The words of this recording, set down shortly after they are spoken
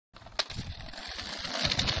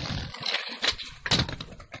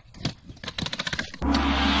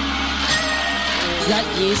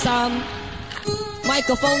1、2、3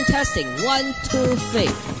 Microphone testing 1、2、3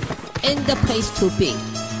 In the place to be.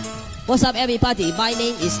 What's up everybody, my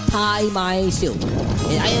name is Tai Myself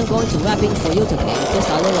and I am going to rapping for you today, just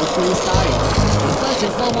a little freestyling. First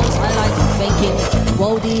and foremost, I like to thanking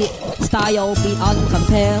Wody style beyond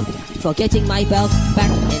compare for getting my belt back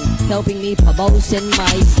and helping me promotion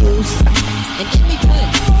my skills. And in return,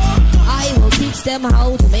 I will teach them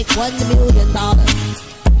how to make $1 million.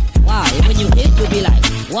 Wow, and when you hit, you'll be like,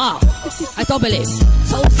 wow, I don't believe.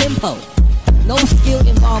 So simple, no skill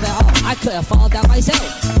involved at all. I could have found that myself.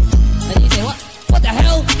 And you say, what the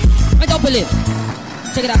hell? I don't believe.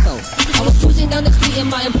 Check it out though. I was cruising down the street in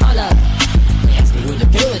my Impala. They asked me who the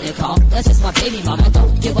girl in the car. That's just my baby mama. I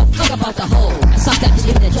don't give a fuck about the hoe. I sucked that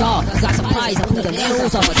shit in the jaw. Got surprised. I put the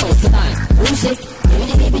nails on my toes. Good time. Who's sick? Giving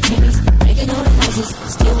the baby-chimneys. Breaking all the houses.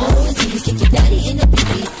 Steal all the TVs. Kick your daddy in the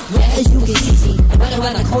pee-pee. Whereas you can see. I run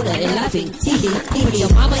around the corner and laughing. Hee-hee.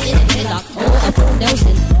 Your mama in a headlock. Oh, a full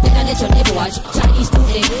Nelson. Then I let your neighbor watch Chinese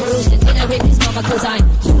food and cruising. Then I rape his mama cause I'm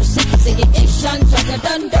too sick. Singing Asian trucker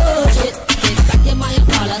done do shit. Back in my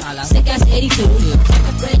Impala, sick ass 82.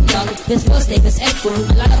 My friend young, this first name is Ed Crew.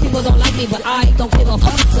 A lot of people don't like me, but I don't give a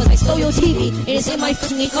fuck. Cause I stole your TV, and it's in my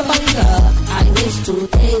fucking bunker. I wish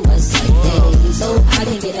today was Sunday, so I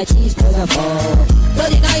can get a cheeseburger for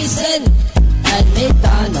 39 cents at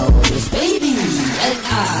McDonald's, baby. And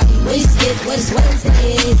I wish it was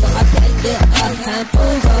Wednesday, so I can get a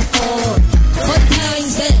hamburger for 49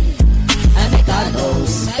 cents at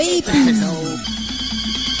McDonald's, baby.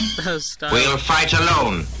 We'll fight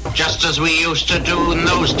alone, just as we used to do in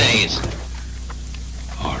those days.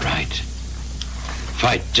 All right.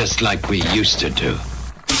 Fight just like we used to do.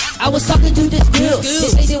 I was talking to this girl. She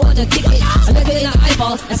say she wanna kick it. I look at her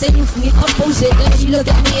eyeball. I say you can compose it. Then she look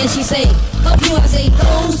at me and she say, help you. I say,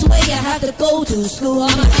 no way. I have to go to school.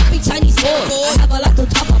 I'm a happy Chinese boy. I have a lot to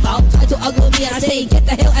talk about. Try to argue me. I say, get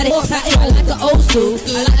the hell out of here. I like the old school.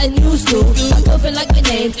 I like the new school. My girlfriend like my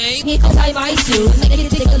name. He can tie my shoe. Make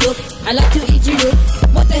it take a look. I like to eat you.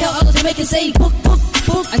 What the hell others make it say, book, book,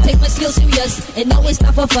 book. I take my skills serious, and no, it's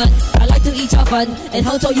not for fun. I like to eat your fun, and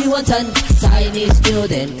how to you one ton. Chinese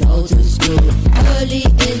student go to school early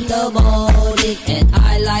in the morning, and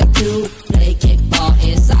I like to play kickball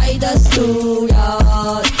inside the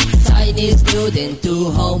schoolyard. Chinese student do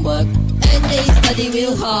homework, and they study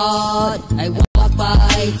real hard. I walk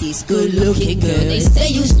by these good-looking girls. They say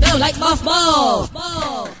you smell like muff. Wow.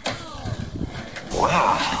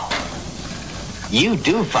 You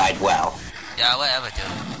do fight well. Yeah, whatever,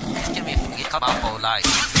 dude. Just give me come out for life.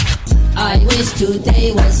 I wish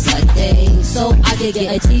today was Sunday, so I could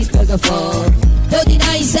get a cheeseburger for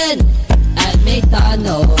 39 cents at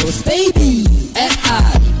McDonald's, baby. And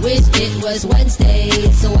I wish it was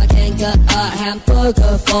Wednesday, so I can get a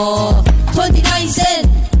hamburger for 29 cents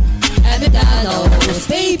at McDonald's,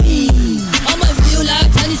 baby. All my real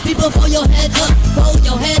life Chinese people, throw your head up, throw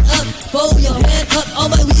your head up, throw your head up. All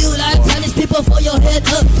my real life Chinese people, throw your head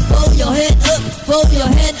up, throw your head up, throw your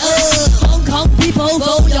head up. Hong Kong people,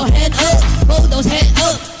 throw your head up, throw those head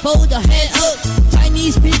up, throw the head up.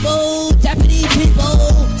 Chinese people, Japanese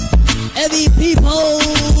people, every people,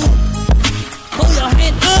 throw your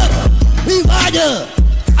head up. We rider,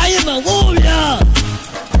 I am a warrior.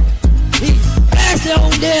 We blast it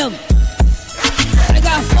on them. I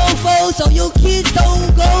got fofo, so you kids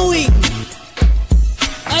don't going.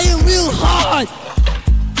 I am real hard.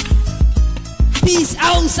 Peace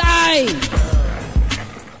outside.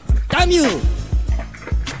 Damn you.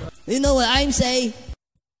 You know what I'm saying?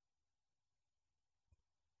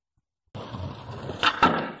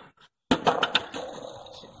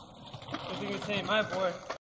 What you say, my boy?